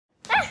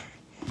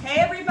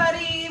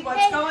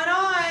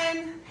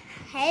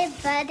Hey,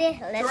 buddy.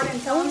 Jordan,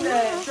 tell them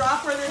to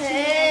drop where they're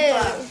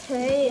tuning in from.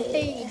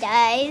 Hey,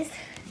 guys.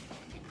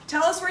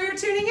 Tell us where you're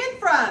tuning in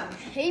from.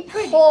 Hey,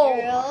 pretty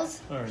girls.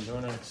 Alright,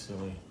 don't act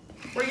silly.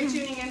 Where are you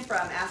tuning in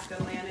from? Ask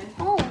them, Landon.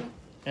 Home.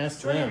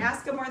 Ask Jordan, them.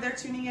 ask them where they're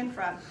tuning in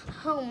from.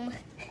 Home.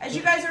 As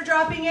you guys are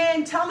dropping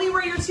in, tell me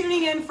where you're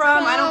tuning in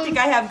from. I don't think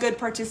I have good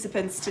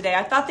participants today.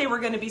 I thought they were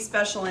going to be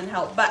special and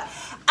help, but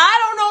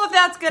I don't know if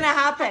that's going to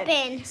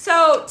happen.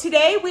 So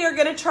today we are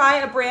going to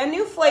try a brand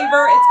new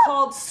flavor. It's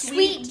called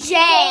Sweet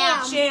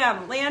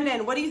Jam.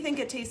 Landon, what do you think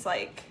it tastes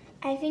like?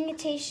 I think it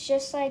tastes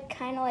just like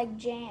kind of like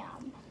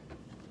jam.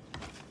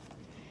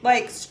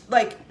 Like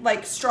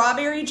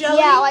strawberry jelly?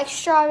 Yeah, like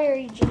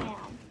strawberry jam.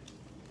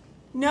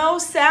 No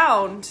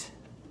sound.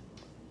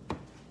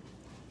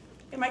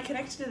 Am I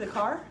connected to the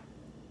car?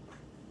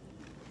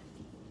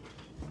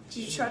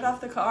 Did you shut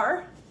off the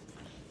car?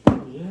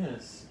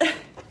 Yes. What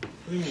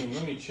do you mean?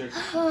 Let me check.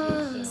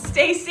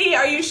 Stacy,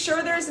 are you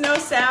sure there's no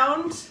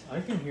sound?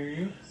 I can hear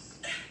you.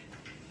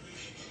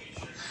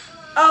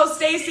 Oh,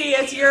 Stacy,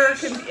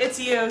 it's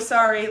you.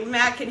 Sorry,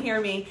 Matt can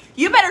hear me.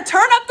 You better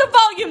turn up the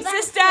volume,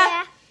 sister.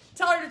 Yeah.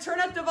 Tell her to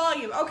turn up the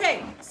volume.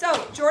 Okay,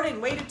 so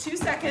Jordan, waited 2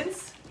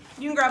 seconds.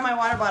 You can grab my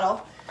water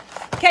bottle.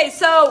 Okay,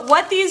 so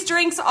what these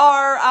drinks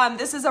are,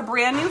 this is a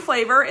brand new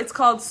flavor. It's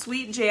called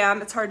Sweet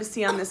Jam. It's hard to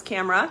see on this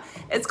camera.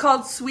 It's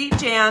called Sweet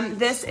Jam.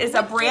 This is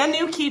a brand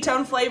new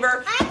ketone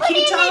flavor.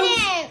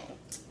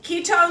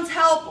 Ketones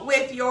help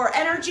with your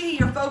energy,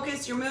 your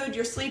focus, your mood,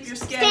 your sleep, your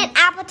skin.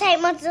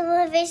 Appetite, muscle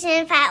preservation,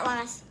 and fat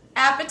loss.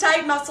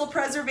 Appetite, muscle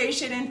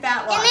preservation, and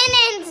fat loss. And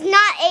then it's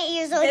not 8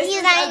 years old. This He's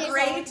is 9 a years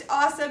great, old.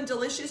 awesome,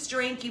 delicious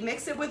drink. You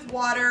mix it with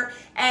water,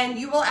 and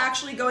you will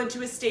actually go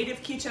into a state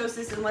of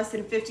ketosis in less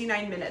than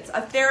 59 minutes,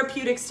 a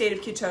therapeutic state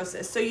of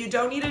ketosis. So you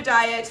don't need a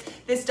diet.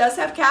 This does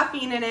have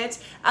caffeine in it,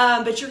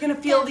 but you're going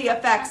to feel the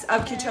effects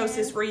of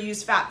ketosis where you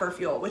use fat for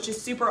fuel, which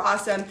is super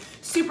awesome,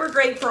 super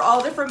great for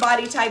all different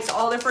body types,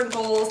 all different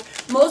goals.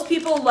 Most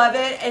people love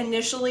it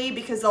initially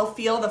because they'll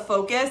feel the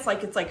focus,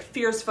 like it's like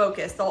fierce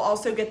focus. They'll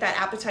also get that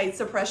appetite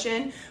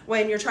suppression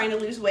when you're trying to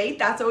lose weight.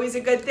 That's always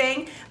a good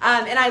thing.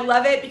 And I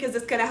love it because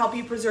it's going to help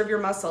you preserve your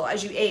muscle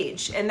as you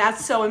age. And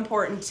that's so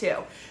important too.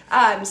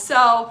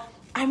 So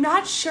I'm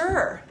not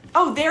sure.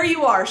 Oh, there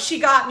you are. She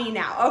got me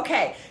now.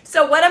 Okay.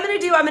 So what I'm going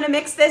to do, I'm going to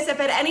mix this. If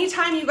at any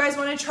time you guys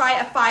want to try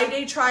a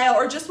 5-day trial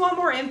or just want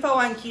more info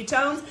on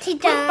ketones,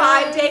 put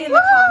 5-day in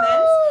the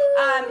comments.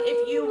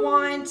 If you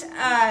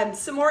want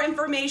some more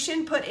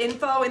information, put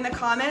info in the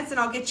comments and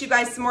I'll get you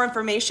guys some more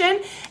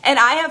information. And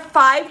I have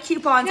 5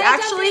 coupons.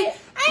 Actually,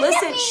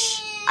 listen,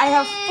 I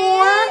have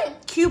 4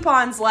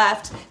 coupons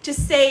left to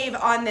save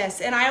on this.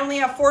 And I only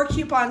have 4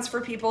 coupons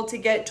for people to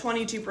get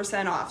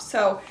 22% off.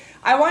 So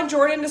I want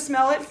Jordan to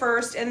smell it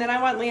first, and then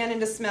I want Landon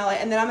to smell it,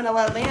 and then I'm going to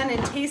let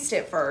Landon taste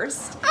it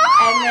first,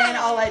 and then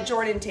I'll let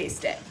Jordan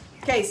taste it.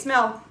 Okay,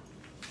 smell.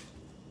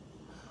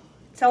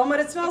 Tell them what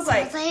it smells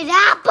like. It's like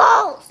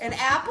apples. And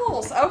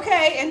apples.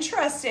 Okay,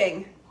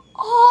 interesting.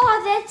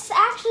 Oh, that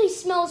actually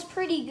smells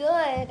pretty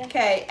good.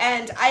 Okay,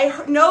 and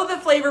I know the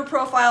flavor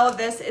profile of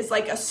this is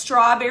like a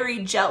strawberry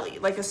jelly,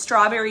 like a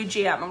strawberry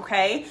jam,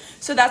 okay?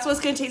 So that's what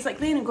it's going to taste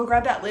like. Landon, go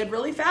grab that lid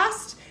really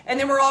fast. And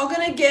then we're all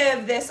gonna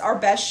give this our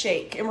best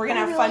shake, and we're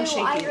gonna have fun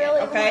shaking it.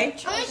 Okay?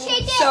 I'm gonna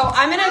shake it. So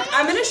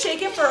I'm gonna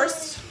shake it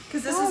first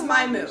because this is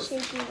my move.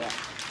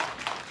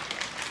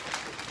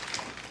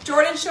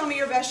 Jordan, show me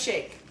your best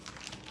shake.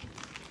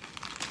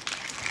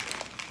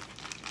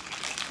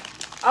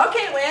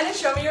 Okay, Landon,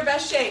 show me your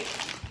best shake.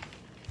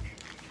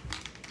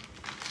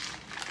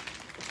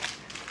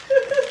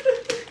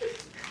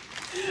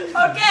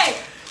 Okay,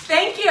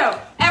 thank you.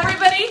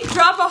 Everybody,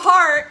 drop a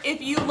heart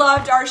if you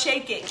loved our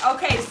shaking.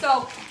 Okay,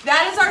 so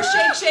that is our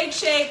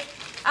shake.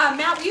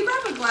 Matt, will you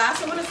grab a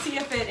glass? I want to see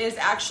if it is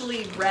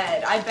actually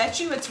red. I bet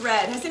you it's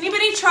red. Has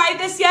anybody tried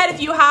this yet?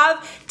 If you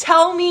have,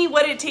 tell me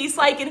what it tastes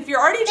like. And if you're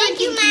already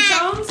drinking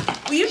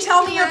ketones, will you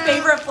tell me your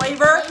favorite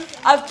flavor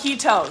of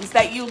ketones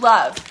that you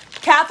love?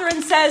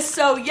 Catherine says,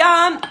 so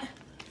yum.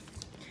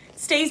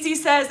 Stacy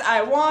says,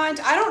 I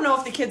don't know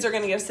if the kids are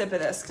going to get a sip of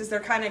this because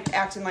they're kind of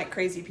acting like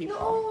crazy people.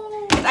 No.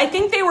 I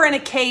think they were in a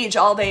cage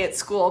all day at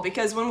school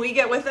because when we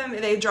get with them,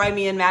 they drive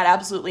me and Matt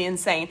absolutely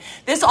insane.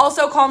 This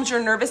also calms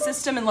your nervous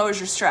system and lowers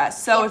your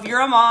stress. So if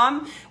you're a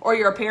mom or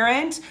you're a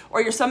parent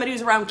or you're somebody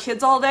who's around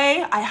kids all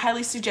day, I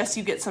highly suggest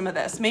you get some of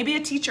this. Maybe a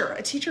teacher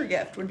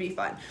gift would be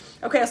fun.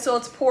 Okay, so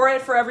let's pour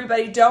it for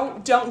everybody.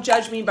 Don't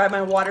judge me by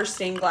my water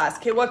stained glass.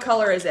 Okay, what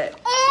color is it?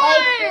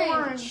 Like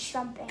orange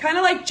something. Kind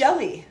of like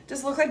jelly.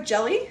 Does it look like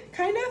jelly,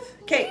 kind of?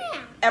 Okay,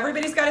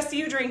 everybody's got to see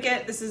you drink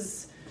it. This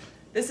is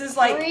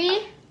like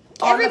 3.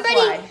 on the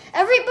fly.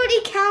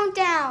 Everybody count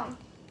down.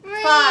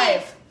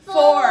 5,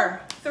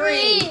 4,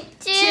 3,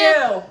 2,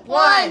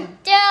 1.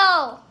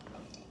 Go.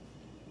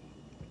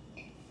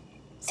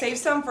 Save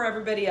some for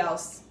everybody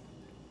else.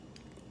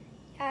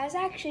 Yeah, it's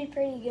actually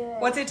pretty good.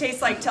 What's it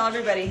taste like? Tell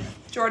everybody.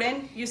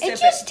 Jordan, you sip it. It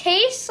just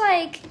tastes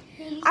like,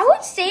 I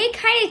would say it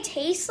kind of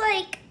tastes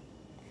like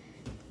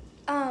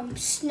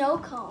snow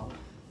cone.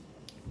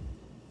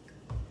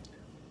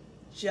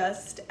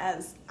 just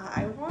as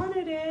I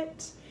wanted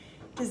it.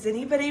 Does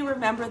anybody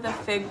remember the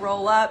fig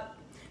roll-up?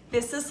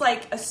 This is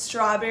like a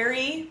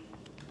strawberry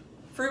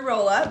fruit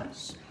roll-up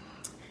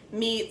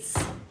meets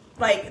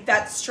like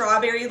that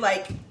strawberry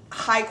like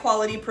high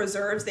quality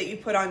preserves that you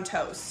put on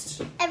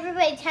toast.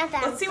 Everybody count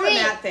that. Let's see what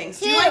Matt thinks.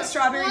 Do you like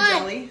strawberry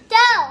jelly?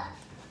 Go.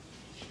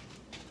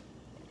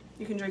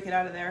 You can drink it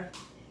out of there.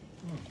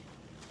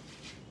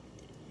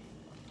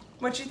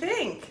 What you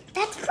think?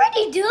 That's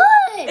pretty good.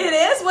 It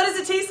is? What does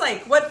it taste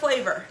like? What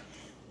flavor?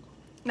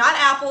 Not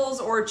apples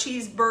or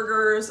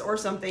cheeseburgers or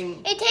something.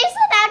 It tastes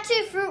like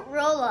actually fruit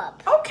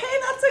roll-up. Okay,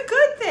 that's a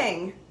good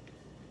thing.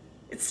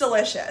 It's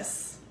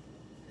delicious.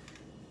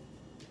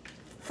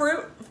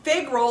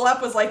 Fig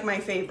roll-up was like my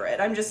favorite.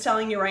 I'm just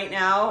telling you right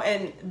now,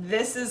 and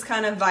this is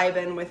kind of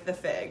vibing with the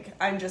fig.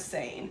 I'm just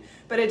saying.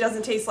 But it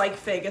doesn't taste like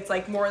fig. It's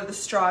like more of the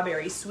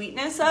strawberry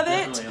sweetness of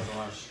it. Definitely has a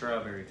lot of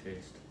strawberry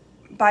taste.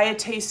 By a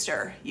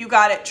taster. You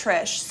got it,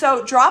 Trish.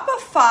 So drop a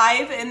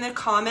 5 in the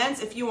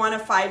comments if you want a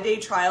 5-day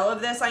trial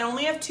of this. I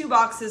only have 2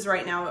 boxes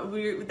right now.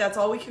 That's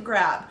all we could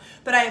grab.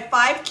 But I have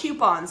 5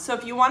 coupons. So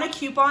if you want a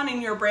coupon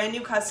and you're a brand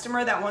new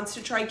customer that wants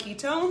to try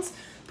ketones,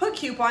 put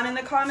coupon in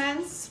the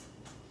comments.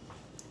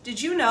 Did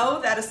you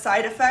know that a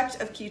side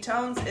effect of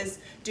ketones is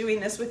doing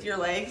this with your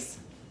legs?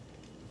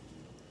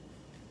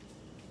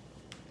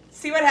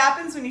 See what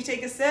happens when you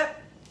take a sip?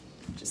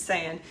 Just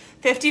saying.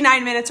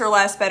 59 minutes or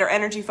less, better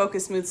energy,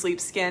 focus, mood,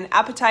 sleep, skin,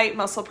 appetite,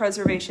 muscle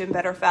preservation,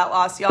 better fat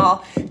loss,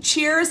 y'all.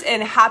 Cheers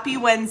and happy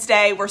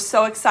Wednesday. We're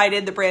so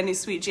excited. The brand new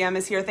Sweet Jam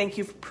is here. Thank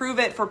you, Prove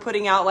It, for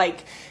putting out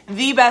like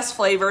the best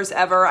flavors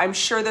ever. I'm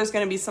sure there's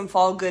going to be some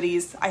fall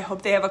goodies. I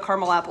hope they have a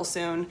caramel apple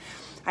soon.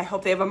 I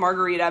hope they have a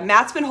margarita.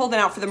 Matt's been holding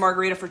out for the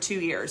margarita for 2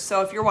 years.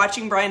 So if you're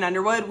watching Brian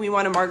Underwood, we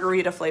want a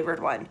margarita flavored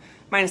one.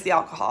 Minus the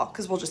alcohol,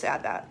 because we'll just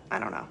add that. I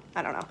don't know.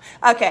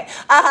 Okay.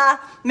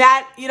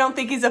 Matt, you don't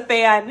think he's a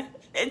fan.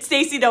 And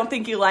Stacy don't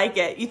think you like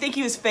it. You think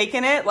he was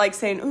faking it, like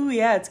saying, ooh,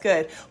 yeah, it's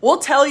good. We'll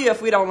tell you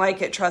if we don't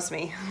like it, trust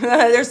me.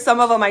 There's some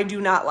of them I do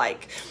not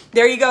like.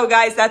 There you go,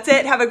 guys. That's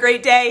it. Have a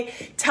great day.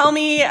 Tell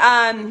me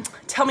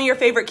your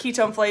favorite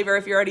ketone flavor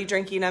if you're already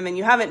drinking them and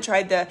you haven't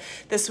tried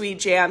the Sweet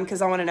Jam,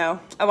 because I want to know.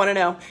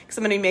 Because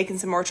I'm going to be making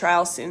some more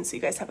trials soon. So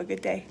you guys have a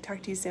good day.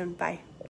 Talk to you soon. Bye.